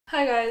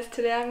Hi guys,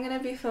 today I'm going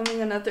to be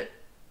filming another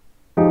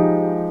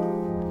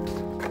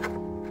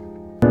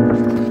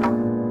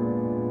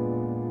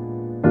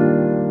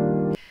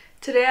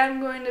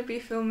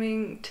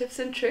tips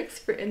and tricks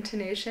for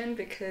intonation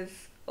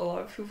because a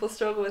lot of people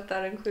struggle with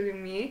that,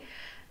 including me.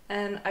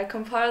 And I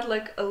compiled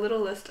like a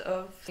little list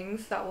of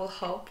things that will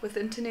help with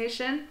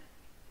intonation.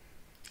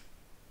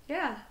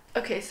 Yeah.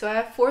 Okay, so I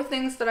have 4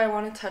 things that I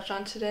want to touch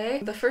on today.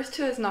 The first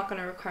 2 is not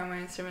going to require my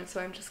instrument, so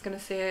I'm just going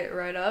to say it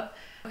right up.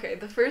 Okay,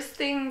 the first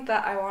thing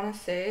that I want to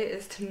say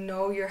is to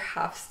know your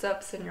half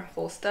steps and your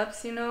whole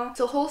steps, you know?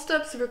 So whole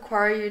steps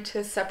require you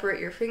to separate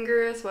your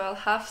fingers, while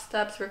half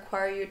steps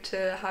require you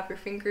to have your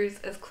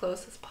fingers as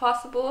close as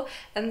possible.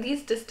 And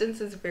these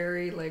distances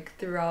vary like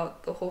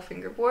throughout the whole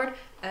fingerboard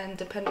and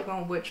depending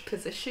on which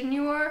position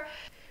you are.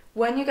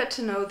 When you get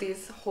to know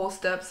these whole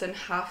steps and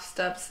half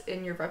steps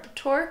in your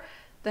repertoire,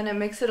 then it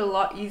makes it a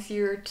lot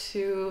easier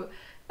to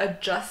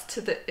adjust to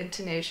the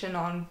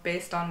intonation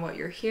based on what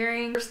you're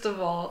hearing. First of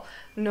all,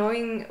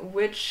 knowing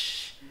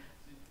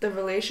the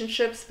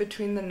relationships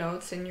between the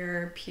notes in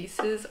your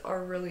pieces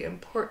are really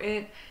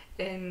important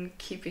in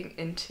keeping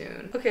in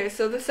tune. Okay,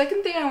 so the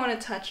second thing I want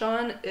to touch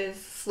on is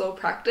slow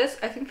practice.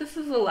 I think this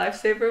is a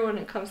lifesaver when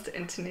it comes to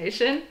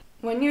intonation.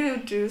 When you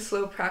do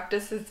slow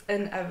practice, it's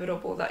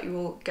inevitable that you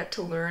will get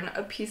to learn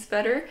a piece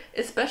better,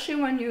 especially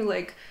when you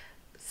like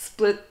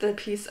split the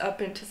piece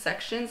up into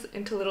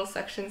little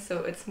sections,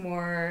 so it's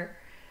more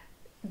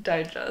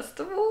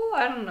digestible.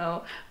 I don't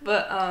know,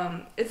 but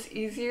it's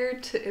easier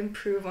to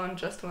improve on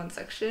just one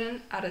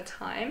section at a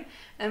time.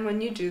 And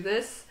when you do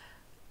this,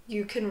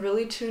 you can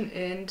really tune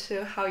in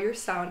to how you're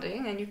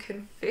sounding, and you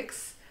can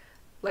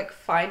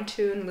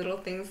fine-tune little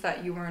things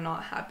that you were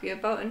not happy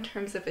about in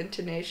terms of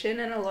intonation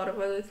and a lot of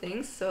other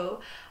things.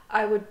 So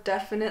I would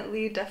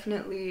definitely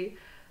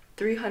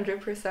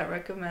 300%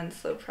 recommend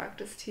slow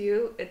practice to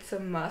you. It's a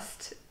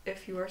must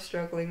if you are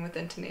struggling with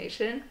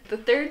intonation. The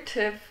third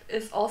tip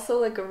is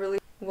also like a really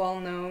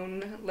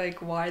well-known,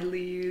 like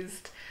widely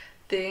used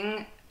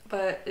thing,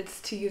 but it's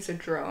to use a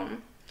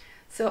drone.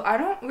 So I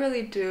don't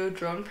really do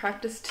drone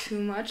practice too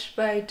much,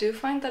 but I do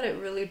find that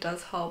it really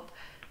does help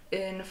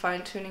in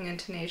fine-tuning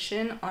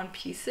intonation on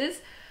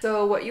pieces.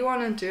 So what you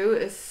want to do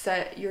is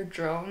set your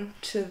drone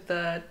to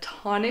the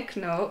tonic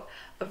note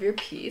of your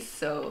piece.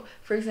 So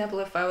for example,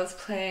 if I was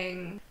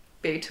playing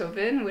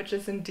Beethoven, which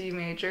is in D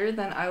major,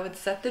 then I would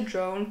set the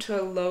drone to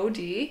a low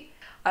D.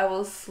 I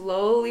will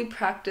slowly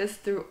practice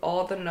through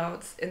all the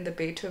notes in the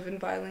Beethoven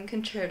Violin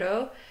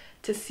Concerto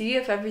to see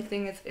if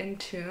everything is in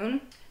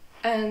tune.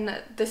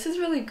 And this is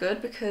really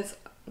good because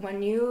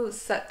when you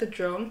set the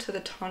drone to the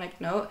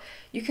tonic note,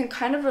 you can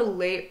kind of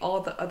relate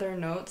all the other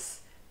notes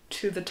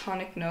to the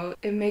tonic note.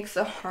 It makes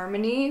a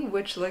harmony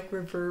which like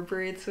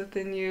reverberates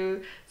within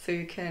you, so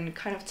you can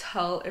kind of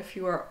tell if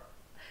you are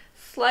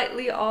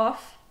slightly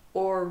off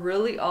or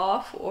really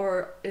off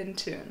or in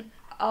tune.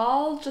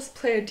 I'll just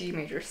play a D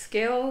major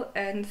scale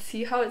and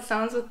see how it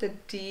sounds with the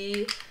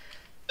D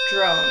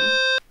drone.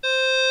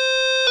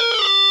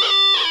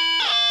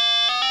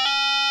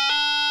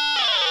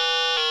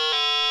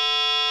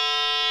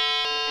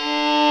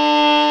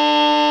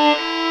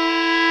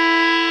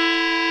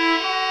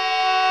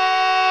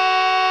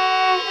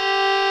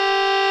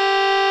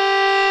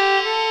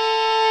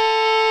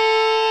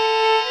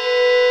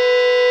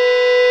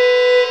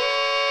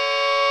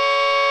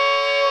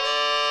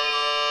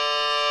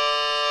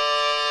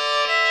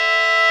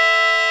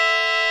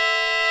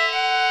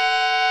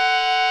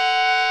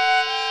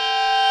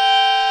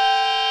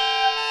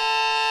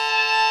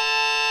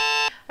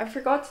 I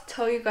forgot to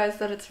tell you guys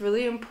that it's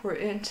really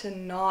important to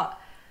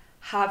not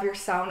have your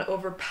sound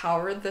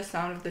overpower the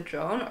sound of the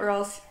drone, or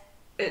else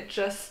it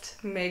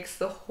just makes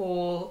the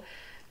whole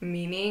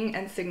meaning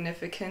and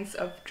significance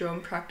of drone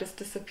practice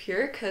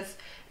disappear, because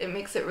it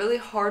makes it really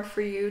hard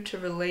for you to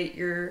relate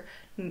your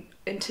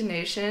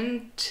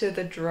intonation to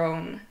the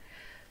drone,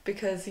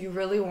 because you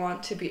really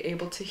want to be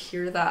able to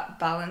hear that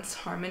balanced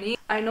harmony.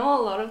 I know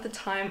a lot of the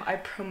time I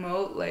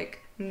promote like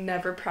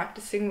never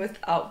practicing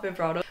without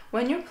vibrato.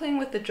 When you're playing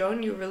with the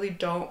drone, you really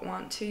don't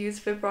want to use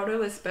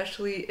vibrato,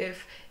 especially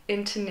if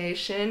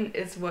intonation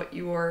is what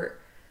you're,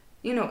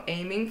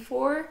 aiming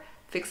for,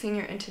 fixing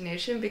your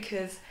intonation,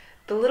 because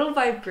the little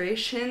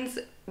vibrations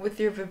with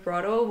your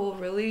vibrato will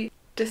really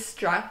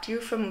distract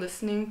you from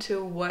listening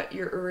to what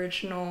your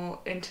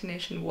original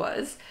intonation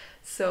was.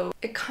 So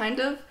it kind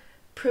of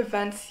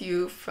prevents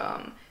you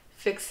from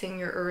fixing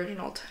your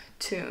original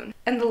tune.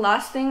 And the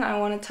last thing I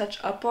want to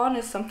touch up on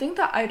is something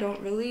that I don't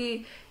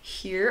really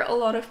hear a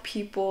lot of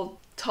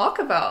people talk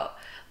about.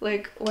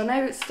 Like when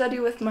I studied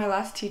with my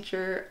last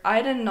teacher,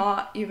 I did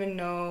not even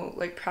know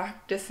like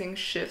practicing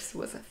shifts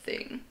was a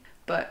thing.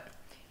 But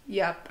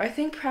yeah, I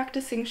think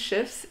practicing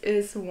shifts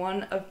is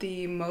one of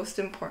the most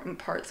important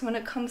parts when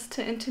it comes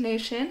to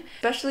intonation,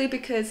 especially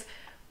because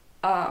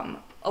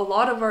a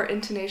lot of our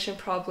intonation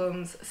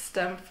problems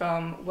stem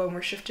from when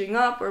we're shifting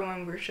up or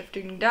when we're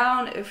shifting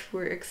down, if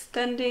we're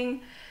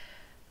extending,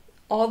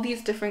 all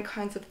these different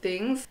kinds of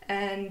things.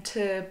 And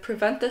to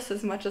prevent this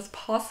as much as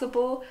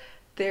possible,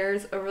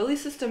 there's a really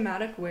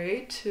systematic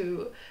way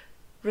to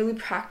really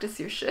practice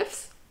your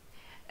shifts.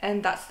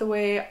 And that's the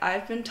way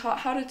I've been taught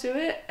how to do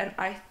it, and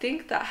I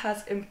think that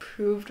has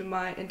improved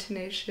my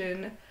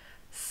intonation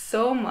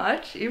so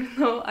much. Even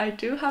though I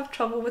do have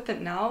trouble with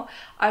it now,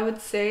 I would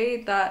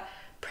say that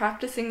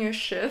practicing your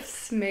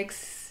shifts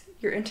makes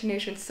your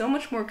intonation so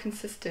much more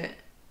consistent.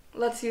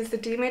 Let's use the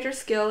D major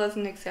scale as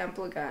an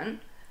example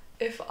again.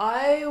 If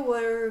I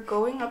were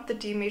going up the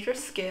D major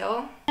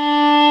scale,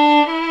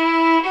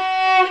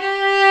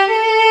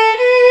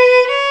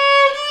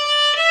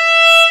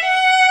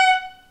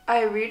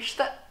 I reach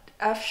the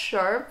F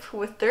sharp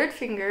with third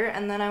finger,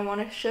 and then I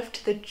want to shift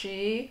to the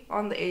G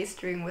on the A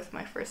string with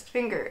my first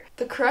finger.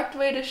 The correct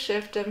way to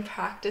shift and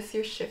practice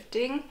your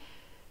shifting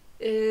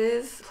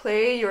is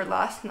play your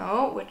last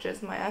note, which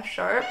is my F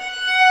sharp.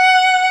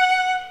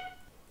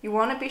 You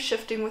want to be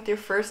shifting with your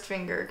first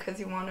finger because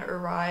you want to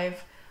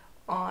arrive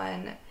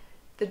on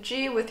the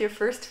G with your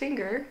first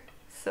finger.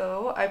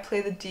 So I play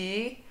the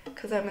D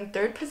because I'm in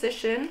third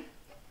position.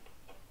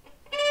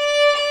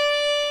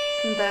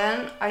 And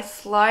then I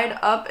slide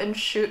up and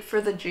shoot for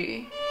the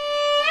G.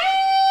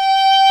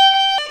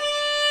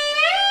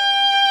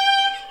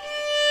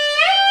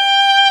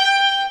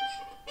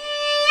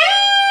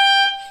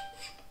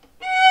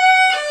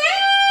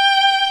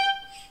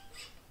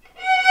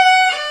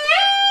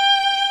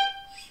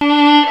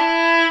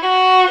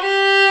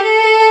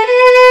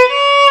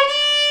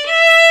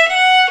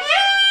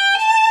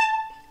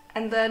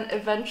 And then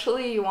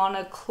eventually you want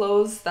to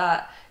close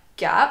that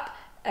gap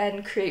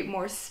and create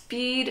more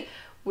speed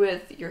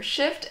with your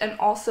shift. And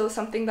also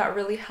something that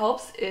really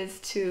helps is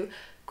to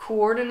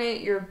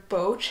coordinate your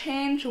bow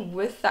change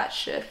with that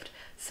shift,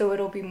 so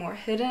it'll be more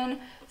hidden,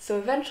 so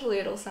eventually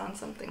it'll sound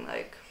something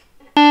like.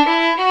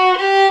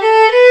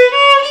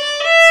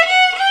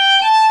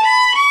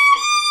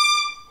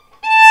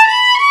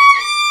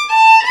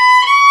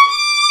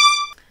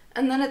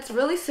 And then it's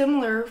really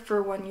similar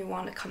for when you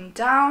want to come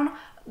down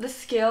the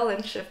scale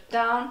and shift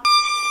down.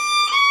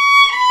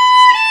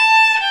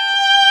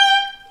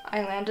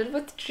 I landed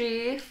with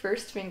G,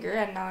 first finger,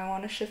 and now I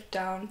want to shift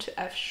down to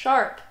F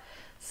sharp.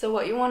 So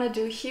what you want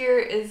to do here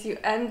is you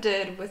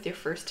ended with your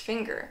first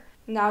finger.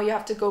 Now you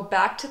have to go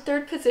back to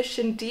third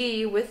position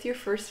D with your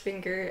first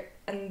finger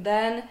and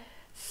then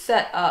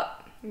set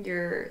up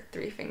your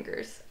three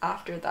fingers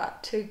after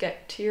that to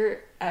get to your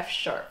F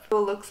sharp. It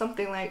will look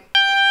something like.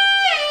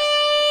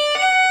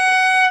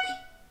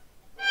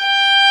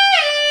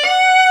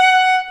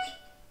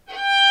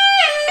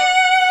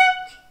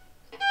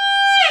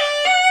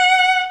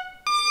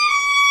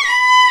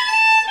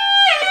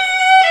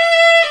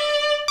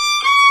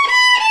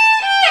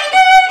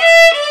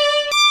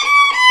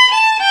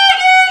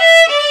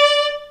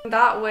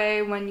 That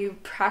way, when you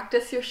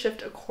practice your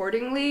shift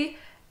accordingly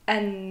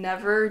and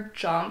never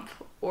jump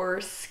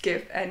or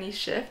skip any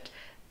shift,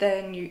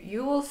 then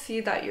you will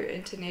see that your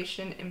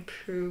intonation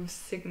improves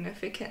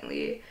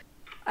significantly.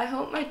 I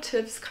hope my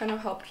tips kind of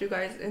helped you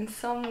guys in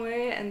some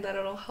way and that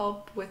it'll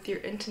help with your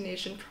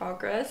intonation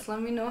progress.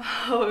 Let me know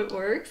how it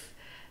works,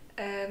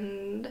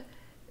 and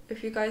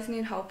if you guys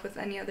need help with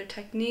any other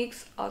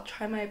techniques, I'll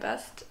try my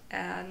best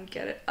and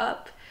get it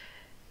up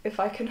if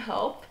I can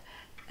help.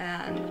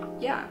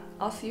 And yeah,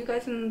 I'll see you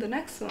guys in the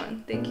next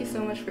one. Thank you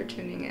so much for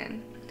tuning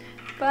in.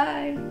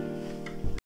 Bye!